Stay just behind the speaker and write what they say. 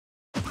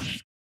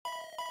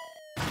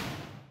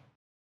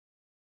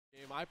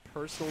I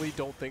personally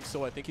don't think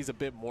so. I think he's a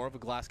bit more of a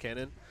glass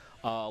cannon.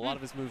 A lot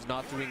of his moves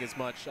not doing as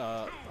much,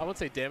 I wouldn't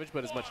say damage,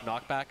 but as much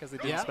knockback as they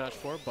did in Smash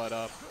 4.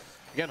 But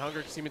again,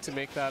 Hunger seeming to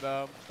make that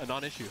a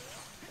non-issue.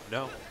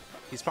 No.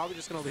 He's probably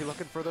just going to be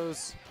looking for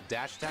those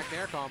dash attack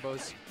nair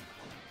combos.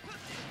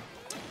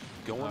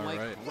 Going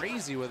like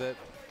crazy with it.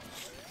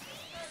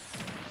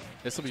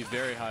 This will be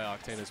very high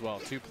octane as well.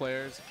 2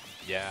 players.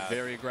 Yeah.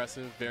 Very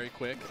aggressive, very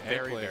quick.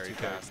 Very, very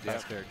fast.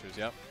 Fast characters,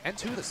 yep. And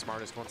 2 of the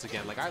smartest once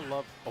again. Like I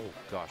love, oh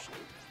gosh.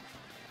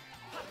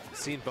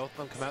 Seeing both of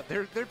them come out.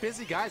 They're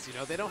busy guys, you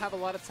know. They don't have a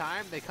lot of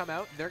time. They come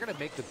out and they're going to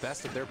make the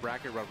best of their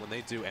bracket run when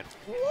they do. And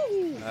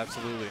woo!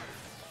 Absolutely.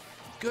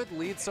 Good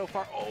lead so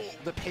far. Oh,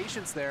 the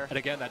patience there. And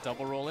again, that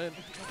double roll in.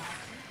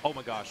 Oh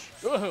my gosh.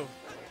 Whoa.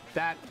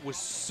 That was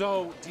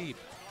so deep.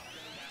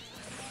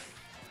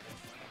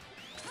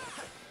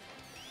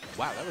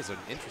 Wow, that was an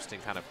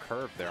interesting kind of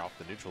curve there off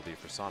the neutral D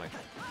for Sonic.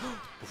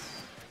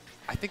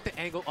 I think the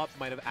angle up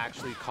might have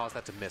actually caused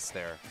that to miss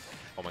there.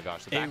 Oh my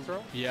gosh, the back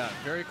throw? Yeah,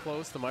 very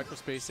close. The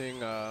microspacing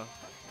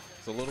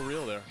is a little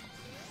real there.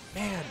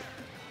 Man.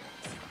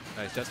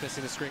 Nice, just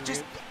missing the string.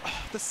 Just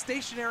the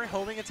stationary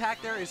homing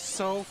attack there is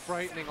so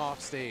frightening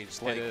off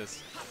stage. Like, it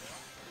is.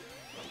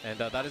 And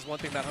that is one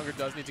thing that Hunger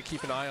does need to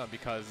keep an eye on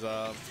because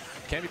it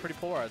can be pretty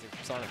polarizing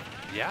for Sonic.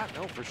 Yeah,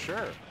 no, for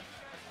sure.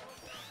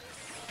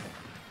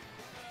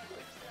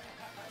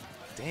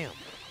 Damn.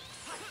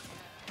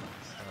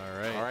 All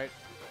right. All right.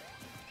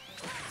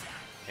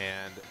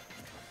 And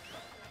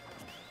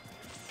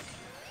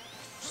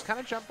just kind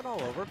of jumping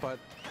all over, but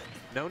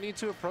no need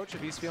to approach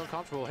if he's feeling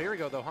comfortable. Here we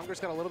go, though. Hunger's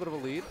got a little bit of a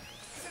lead.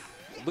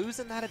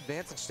 Losing that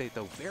advantage state,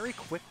 though, very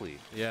quickly.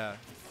 Yeah.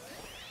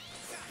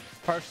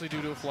 Partially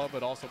due to a flub,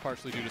 but also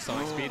partially due to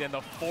Sonic speed and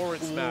the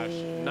forward smash.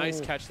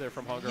 Nice catch there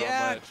from Hunger on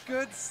ledge.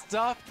 Good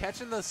stuff.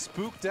 Catching the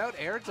spooked out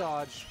air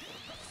dodge.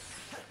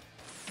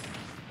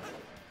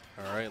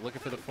 All right, looking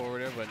for the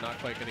forward air, but not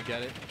quite going to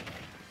get it.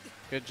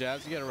 Good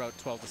jabs. You get around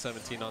 12 to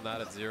 17 on that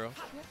at 0.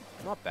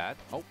 Not bad.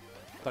 Oh,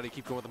 thought he'd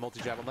keep going with the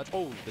multi-jab on ledge.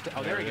 Oh,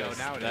 there we go.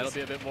 Now That'll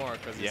be a bit more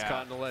because he's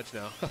caught in the ledge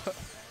now.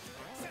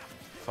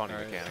 Funny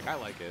mechanic. I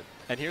like it.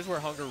 And here's where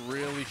Hunger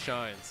really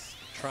shines.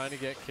 Trying to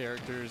get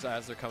characters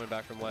as they're coming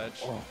back from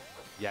ledge. Oh.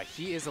 Yeah,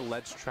 he is a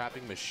ledge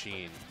trapping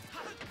machine.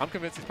 I'm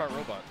convinced he's part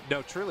robot.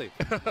 No, truly.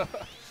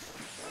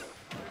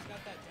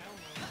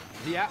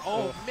 Yeah,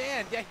 oh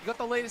man, yeah, he got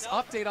the latest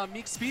update on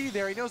Meekspeedy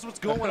there. He knows what's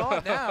going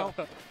on now.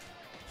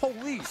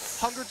 Holy,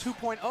 Hunger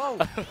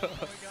 2.0.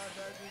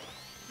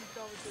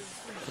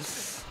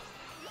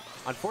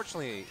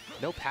 Unfortunately,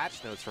 no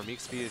patch notes for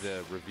Meekspeedy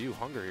to review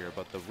Hunger here,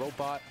 but the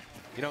robot,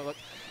 you know, look,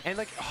 and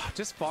like,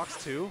 just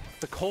Fox 2,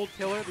 the cold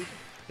killer.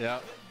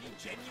 Yeah.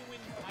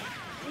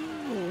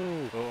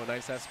 Oh,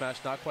 nice F smash.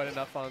 Not quite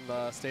enough on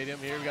the stadium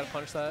here. We got to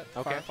punish that.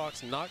 Okay.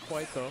 Firefox, not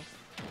quite though.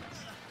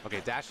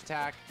 Okay, dash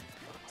attack.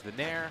 The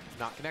nair,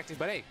 not connecting,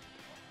 but hey.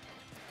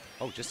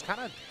 Oh, just kind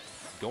of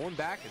going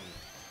back and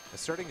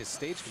asserting his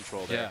stage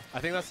control there. Yeah,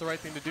 I think that's the right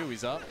thing to do.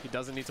 He's up. He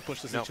doesn't need to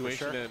push the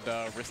situation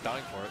and risk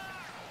dying for it.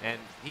 And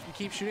he can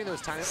keep shooting those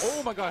tiny...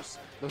 Oh my gosh,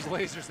 those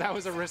lasers. That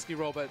was a risky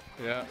roll, but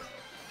yeah,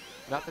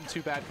 nothing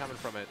too bad coming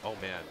from it. Oh,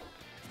 man.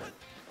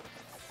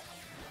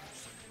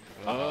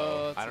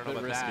 I don't know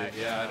about risky. That.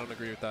 Yeah, I don't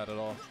agree with that at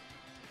all.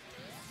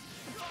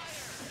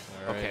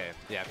 Right. Okay,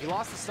 yeah, he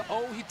lost the stock.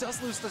 Oh, he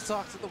does lose the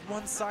stock to the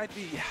one side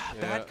B. Yeah,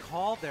 bad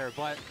call there,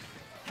 but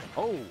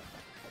oh,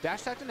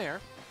 dash attack to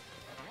nair.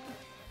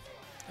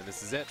 And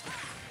this is it.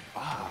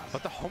 Ah,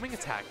 but the homing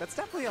attack, that's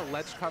definitely a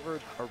ledge cover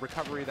or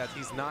recovery that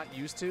he's not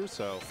used to,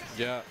 so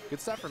yeah. Good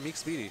stuff from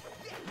Meekspeedy.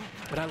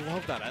 But I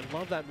love that. I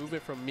love that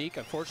movement from Meek.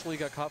 Unfortunately,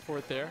 got caught for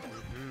it there.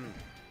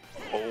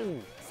 Oh,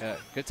 yeah,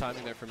 good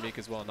timing there from Meek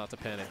as well, not to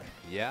panic.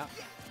 Yeah.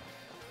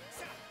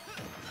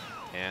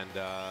 And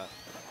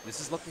this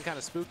is looking kind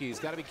of spooky. He's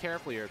got to be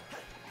careful here.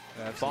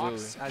 Absolutely.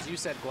 Fox, as you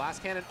said, glass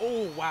cannon.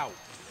 Oh, wow.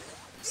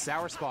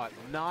 Sour spot.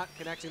 Not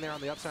connecting there on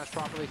the up smash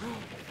properly.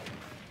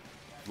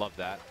 Love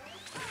that.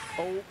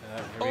 Oh, here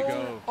we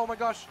go. Oh, my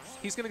gosh.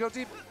 He's going to go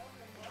deep.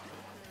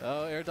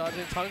 Oh, air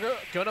dodging. Hunger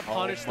going to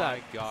punish that.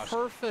 Oh, my gosh.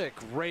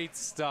 Perfect. Great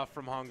stuff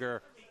from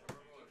Hunger.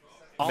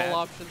 All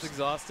options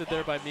exhausted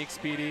there by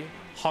Meekspeedy.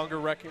 Hunger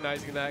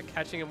recognizing that,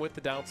 catching him with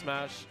the down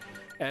smash.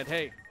 And,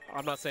 hey,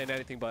 I'm not saying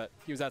anything, but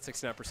he was at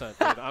 69%.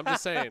 I'm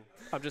just saying.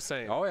 I'm just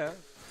saying. Oh, yeah.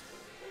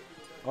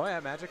 Oh, yeah,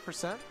 magic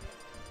percent.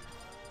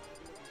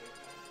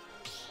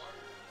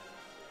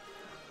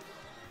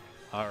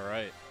 All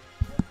right.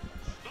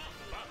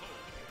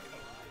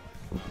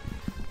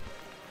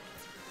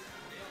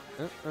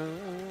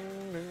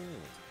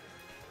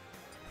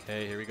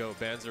 Okay, here we go.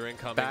 Bans are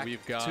incoming. Back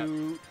We've got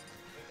to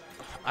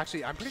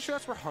actually, I'm pretty sure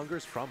that's where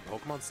Hunger's from,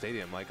 Pokemon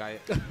Stadium. Like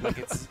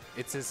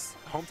it's his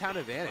hometown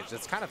advantage.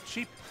 It's kind of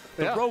cheap.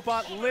 The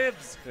robot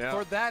lives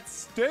for that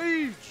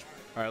stage.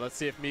 All right, let's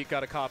see if Meek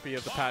got a copy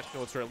of the patch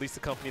notes, or at least the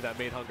company that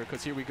made Hunger,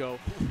 because here we go,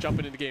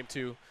 jumping into game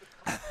 2.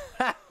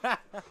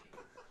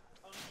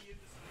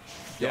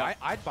 Yeah,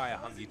 I'd buy a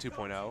Hungy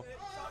 2.0.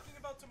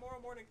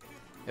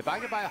 If I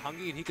could buy a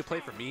Hungy and he could play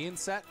for me in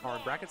set or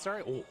in bracket,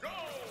 sorry. Oh,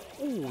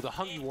 the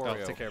Hungy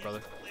Wario. Oh, take care,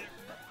 brother.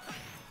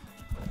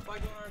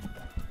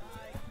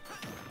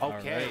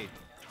 Okay. Right.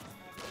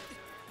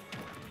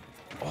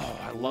 Oh,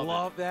 I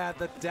love that.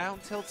 The down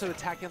tilt to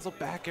attack cancel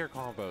back air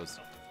combos.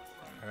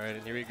 All right,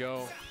 and here we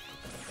go.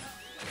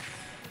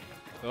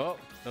 Oh,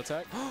 no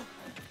tech.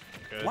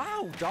 Good.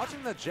 Wow,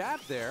 dodging the jab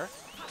there.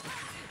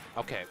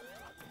 Okay.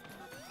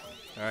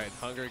 All right,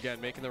 Hunger again,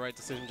 making the right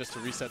decision just to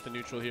reset the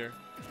neutral here.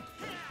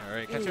 All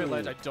right, catch your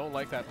ledge. I don't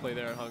like that play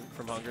there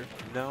from Hunger.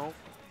 No.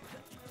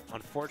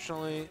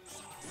 Unfortunately.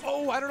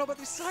 Oh, I don't know about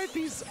these side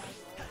Bs.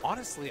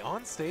 Honestly,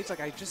 on stage,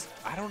 like I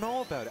don't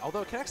know about it.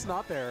 Although Connect's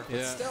not there,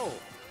 but still.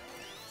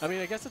 I mean,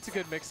 I guess it's a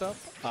good mix-up.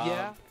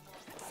 Yeah.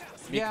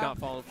 Meek not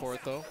falling for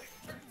it, though.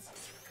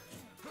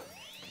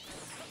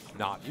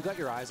 You got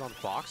your eyes on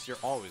Fox, you're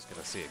always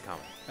going to see it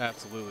coming.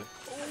 Absolutely.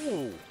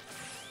 Ooh.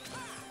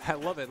 I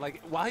love it.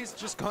 Like, while he's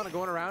just kind of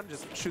going around,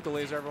 just shoot the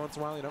laser every once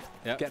in a while, you know?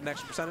 Yep. Get an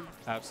extra percentage.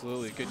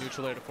 Absolutely. Good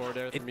neutral air to forward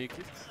air from Meek.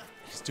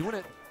 He's doing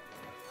it.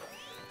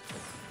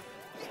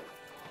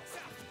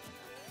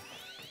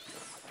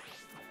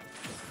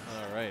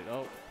 All right.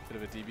 Oh,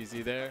 bit of a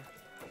DBZ there.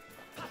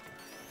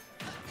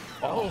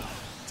 Oh,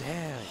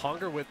 damn.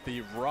 Hunger with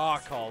the raw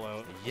call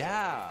out.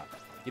 Yeah.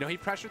 You know, he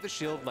pressured the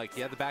shield, like he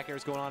had the back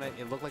airs going on it.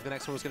 It looked like the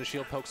next one was going to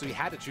shield poke, so he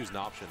had to choose an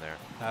option there.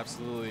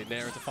 Absolutely.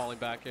 Nair into falling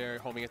back air,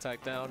 homing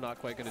attack down, not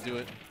quite going to do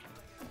it.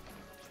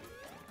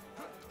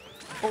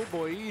 Oh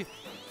boy.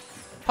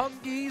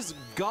 Hungy's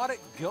got it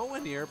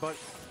going here, but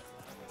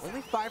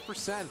only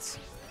 5%.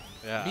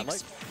 Yeah.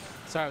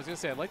 Sorry, I was going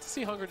to say, I'd like to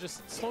see Hunger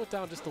just slow it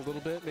down just a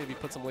little bit, maybe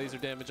put some laser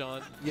damage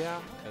on. Yeah.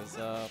 Because,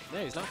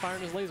 yeah, he's not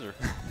firing his laser.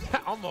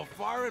 I'm a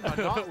firing my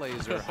not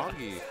laser,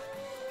 Hungy.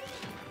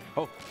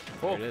 Oh,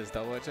 there it is,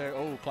 double edge air.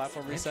 Oh,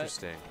 platform reset.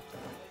 Interesting.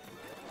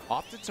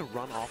 Opted to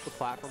run off the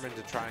platform and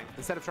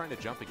instead of trying to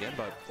jump again,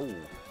 but oh,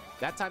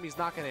 that time he's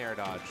not going to air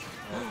dodge.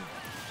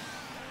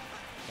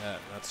 Yeah,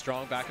 that's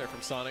strong back air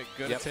from Sonic.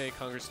 Good to take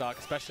Hunger stock,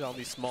 especially on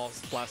these small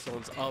blast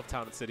zones of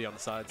Town and City on the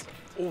sides.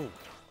 Oh,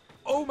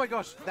 oh my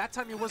gosh, that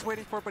time he was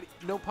waiting for it, but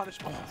no punish.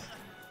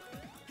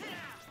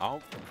 Oh,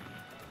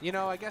 you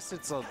know, I guess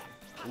it's a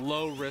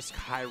low risk,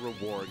 high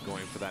reward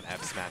going for that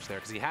F smash there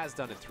because he has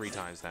done it 3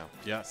 times now.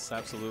 Yes,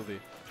 absolutely.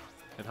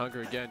 And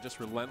Hunger again, just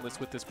relentless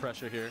with this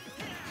pressure here.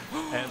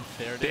 And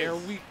there it is. There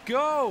we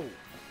go.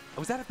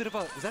 Was that a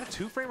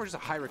 2-frame or just a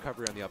high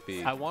recovery on the up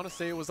B? I want to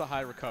say it was a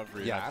high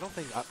recovery. Yeah, I don't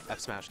think F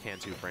smash can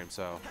 2-frame,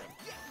 so.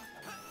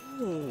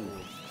 Ooh.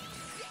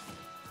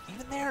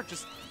 Even there,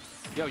 just,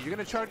 yo, you're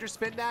going to charge your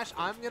spin dash,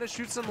 I'm going to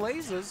shoot some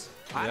lasers.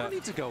 I don't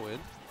need to go in.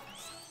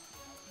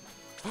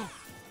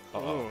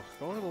 Uh-oh.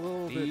 Going a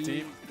little bit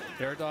deep.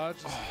 Air dodge.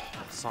 Oh,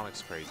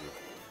 Sonic's crazy.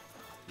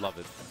 Love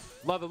it.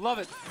 Love it, love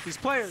it. These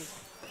players.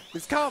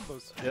 These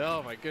combos. Yeah,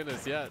 oh my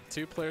goodness, yeah.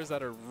 2 players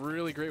that are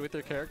really great with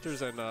their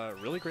characters and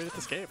really great at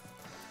this game.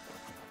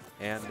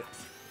 And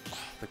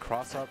the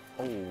cross up.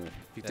 Oh, if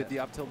he did the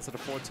up tilt instead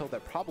of forward tilt,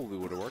 that probably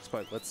would have worked.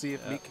 But let's see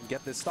if Meek can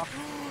get this stock.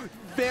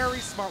 Very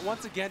smart.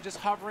 Once again, just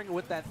hovering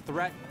with that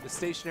threat, the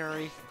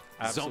stationary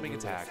zooming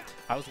attack.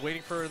 I was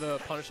waiting for the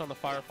punish on the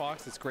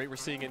Firefox. It's great we're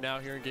seeing it now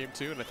here in game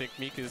 2, and I think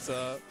Meek has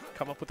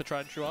come up with the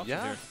tried and true option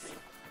here.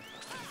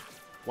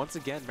 Once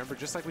again, remember,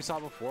 just like we saw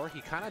before, he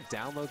kind of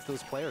downloads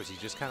those players. He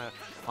just kind of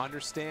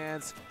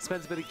understands,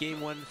 spends a bit of game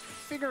 1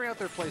 figuring out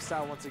their play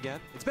style once again.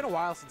 It's been a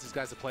while since these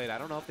guys have played. I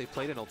don't know if they've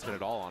played in Ultimate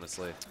at all,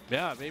 honestly.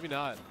 Yeah, maybe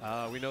not.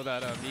 We know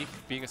that Meek,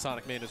 being a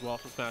Sonic main as well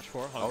from Smash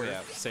 4. Hunger,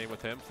 same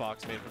with him.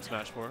 Fox main from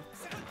Smash 4.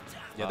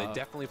 Yeah, they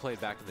definitely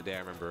played back in the day, I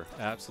remember.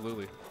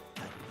 Absolutely.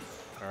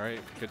 All right,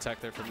 good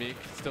tech there for Meek.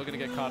 Still going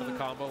to get caught in the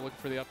combo, looking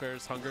for the up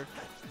airs. Hunger.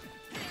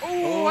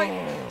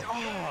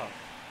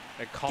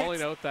 And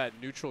calling out that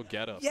neutral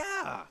getup.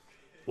 Yeah.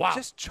 Wow.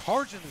 Just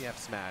charging the F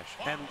smash.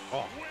 And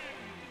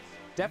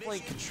definitely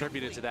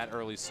contributed to that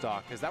early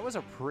stock because that was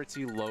a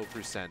pretty low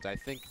percent. I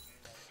think,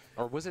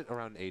 or was it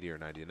around 80 or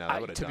 90? No, that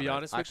would have to be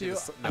honest with you,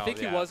 I think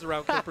he was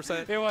around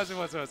 4%. It was.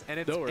 And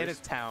it's in his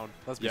town.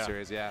 Let's be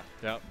serious, yeah.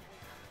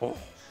 Oh,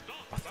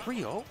 a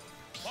 3-0?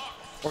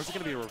 Or is it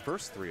going to be a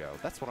reverse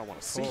 3-0? That's what I want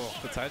to see. Oh,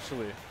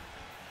 potentially.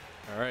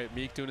 All right,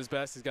 Meek doing his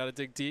best. He's got to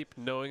dig deep,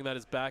 knowing that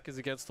his back is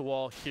against the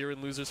wall here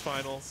in Losers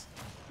Finals.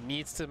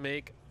 Needs to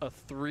make a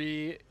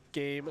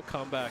 3-game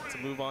comeback to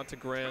move on to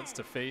Grands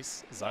to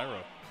face Zyro.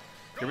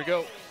 Here we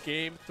go.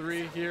 Game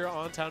 3 here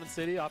on Town and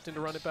City, opting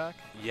to run it back.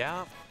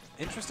 Yeah,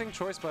 interesting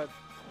choice, but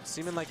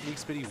seeming like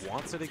Meekspeedy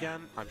wants it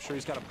again. I'm sure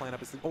he's got to plan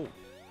up his thing. Oh.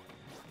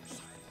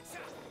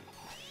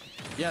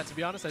 Yeah, to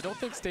be honest, I don't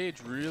think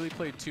stage really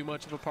played too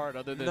much of a part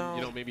other than,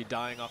 you know, maybe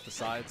dying off the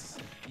sides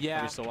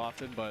every so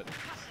often, but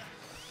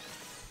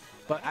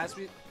as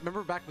we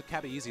remember back with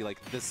Kabaizi,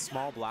 like the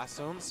small blast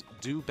zones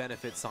do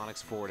benefit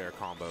Sonic's forward air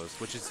combos,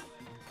 which is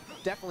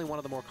definitely one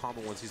of the more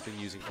common ones he's been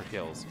using for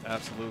kills.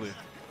 Absolutely.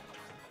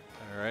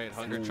 All right,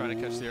 Hunger trying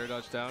to catch the air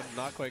dodge down.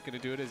 Not quite going to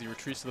do it as he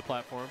retreats to the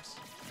platforms.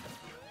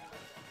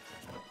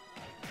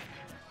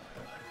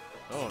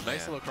 Oh,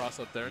 nice little cross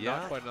up there.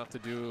 Not quite enough to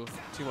do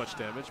too much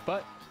damage,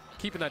 but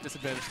keeping that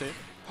disadvantage state.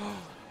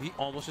 He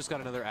almost just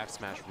got another F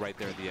smash right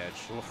there at the edge.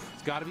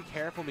 He's got to be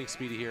careful,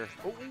 Meekspeedy here.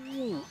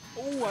 Ooh.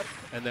 Ooh.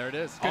 And there it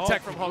is. Good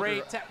tech from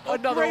Hunger.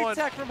 Another one. Great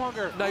tech from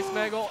Hunger. Nice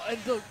Mangle. And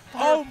the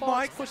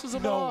pushes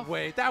him off. No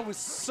way. That was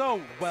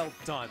so well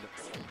done.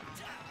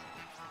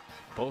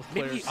 Both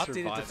Maybe players he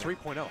updated to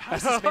surviving. 3.0.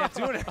 How's this man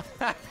doing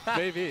it?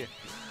 Maybe.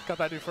 Got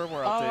that new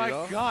firmware Oh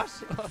update. my gosh.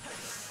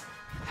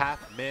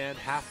 Half man,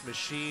 half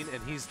machine,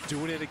 and he's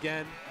doing it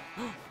again.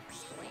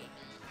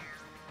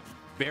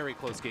 Very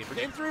close game for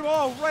game 3.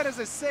 Oh, right as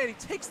I said, he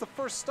takes the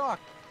first stock.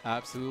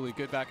 Absolutely.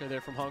 Good backer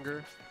there from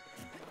Hunger.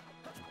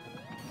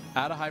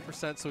 At a high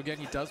percent, so again,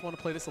 he does want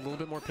to play this a little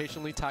bit more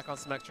patiently, tack on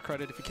some extra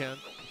credit if he can.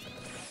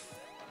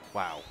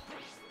 Wow.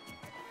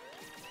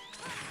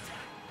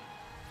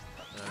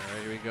 All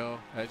right, here we go.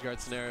 Edge guard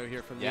scenario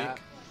here from Yeah.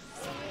 Meek.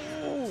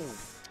 Oh,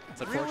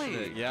 It's unfortunate.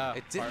 really? Yeah,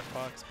 It didn't.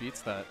 Firefox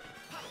beats that.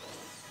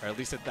 Or at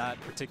least at that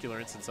particular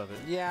instance of it.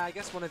 Yeah, I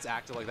guess when it's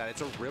acted like that,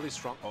 it's a really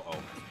strong. Uh-oh.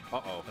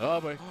 Uh-oh.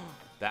 Oh, boy.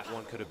 That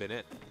one could have been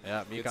it.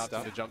 Yeah, Meek Good opted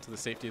stuff. to jump to the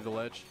safety of the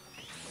ledge.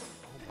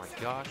 Oh my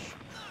gosh.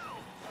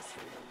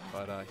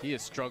 But he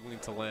is struggling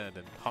to land,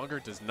 and Hunger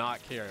does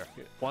not care.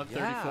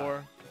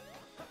 134.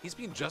 He's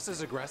being just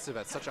as aggressive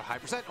at such a high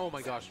percent. Oh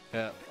my gosh.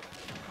 Yeah.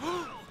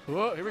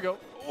 Whoa, here we go.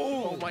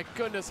 Oh my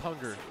goodness,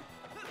 Hunger.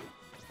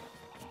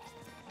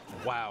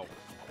 Wow.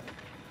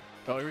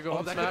 Oh, here we go. Oh,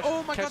 Up that smash. could,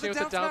 oh my god, Catching the with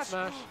the down down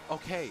smash. smash.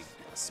 Okay.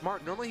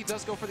 Smart. Normally he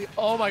does go for the.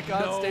 Oh my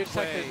god, No stage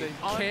tech way. it.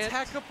 Can't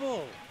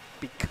Untechable.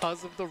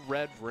 because of the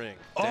red ring.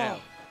 Oh. Damn.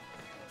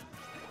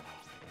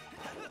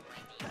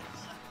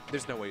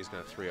 There's no way he's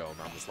going to 3-0 him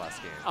on this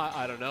last game.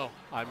 I don't know.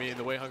 I mean,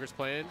 the way Hunger's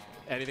playing,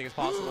 anything is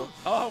possible.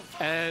 Oh,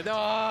 And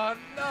no.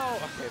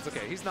 Okay, it's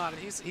okay. He's not.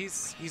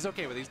 He's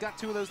okay with it. He's got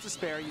 2 of those to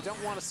spare. You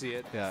don't want to see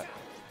it. yeah, if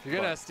you're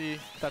gonna SD,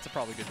 that's a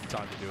probably good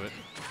time to do it.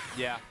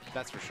 Yeah,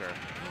 that's for sure.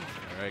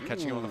 All right,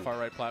 catching him on the far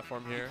right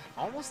platform here.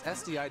 Almost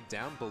SDI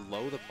down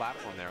below the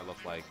platform there, it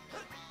looked like.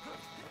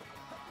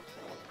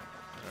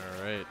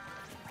 All right,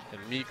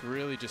 and Meek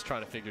really just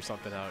trying to figure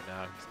something out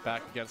now. He's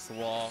back against the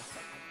wall.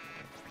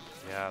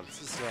 Yeah,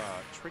 this is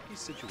a tricky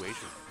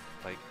situation.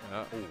 Like,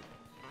 Oh.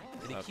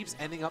 and he keeps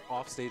ending up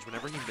off stage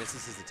whenever he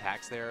misses his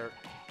attacks there,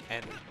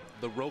 and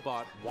the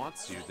robot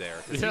wants you there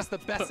because he's the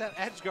best at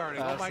edge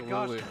guarding. Oh my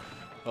gosh. Absolutely.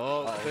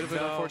 Oh, bit of an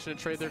no. unfortunate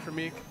trade there for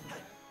Meek.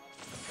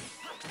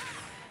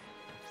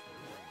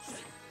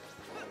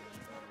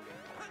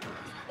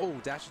 Oh,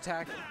 dash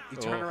attack. He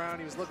turned around.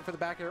 He was looking for the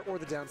back air or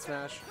the down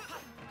smash.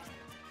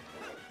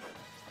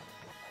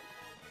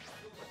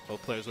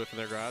 Both players whipping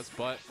their grabs,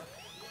 but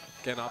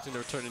again opting to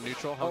return to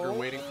neutral. Hunger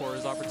waiting for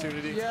his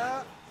opportunity.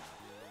 Yeah.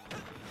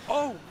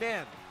 Oh,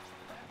 man.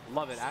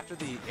 Love it. After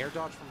the air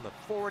dodge from the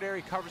forward air,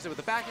 he covers it with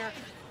the back air.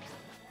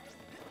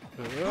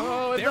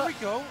 Oh, There we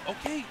go.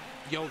 Okay.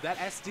 Yo, that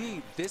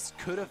SD, this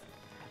could have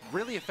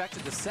really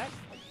affected the set.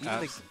 Even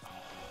the,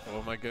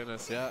 oh my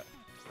goodness, yeah.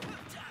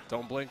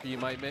 Don't blink or you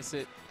might miss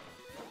it.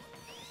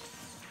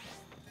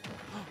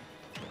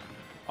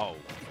 oh,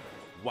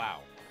 wow.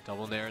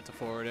 Double nair into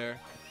forward air.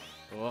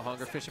 Oh,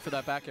 Hunger fishing for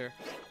that back air.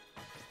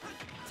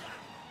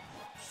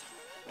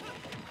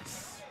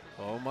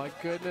 Oh my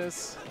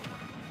goodness.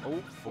 Oh,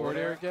 forward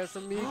air again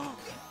from me.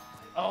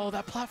 Oh,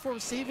 that platform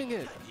saving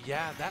it.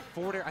 Yeah, that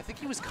forward air. I think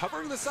he was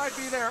covering the side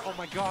B there. Oh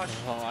my gosh.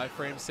 Oh,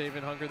 iframe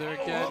saving Hunger there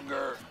again.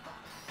 Hunger.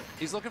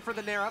 He's looking for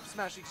the nair up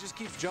smash. He just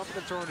keeps jumping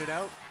and throwing it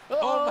out. Oh,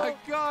 Oh my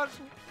gosh.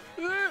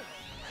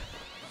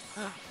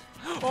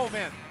 Oh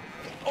man.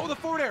 Oh, the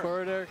forward air.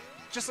 Forward air.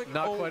 Just like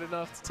Not quite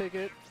enough to take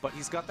it. But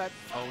he's got that.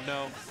 Oh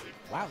no.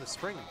 Wow, the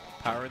spring.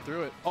 Powering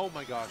through it. Oh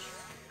my gosh.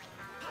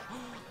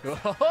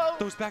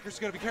 Those backers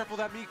gotta be careful of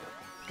that Meek.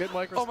 Good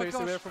micro Oh my spacing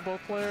gosh. there from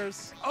both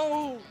players.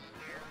 Oh.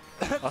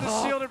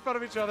 The shield in front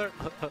of each other.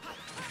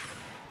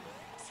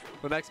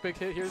 The next big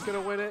hit here is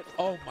going to win it.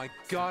 Oh my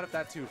god, if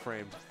that 2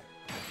 framed.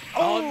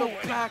 Oh, the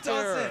it back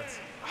does air. it.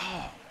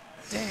 Oh,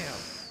 damn.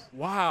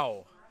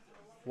 Wow.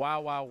 Wow,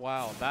 wow,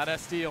 wow. That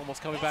SD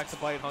almost coming back to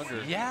bite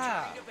Hunger.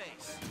 Yeah.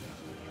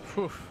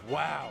 Whew.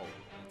 Wow.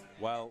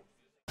 Well,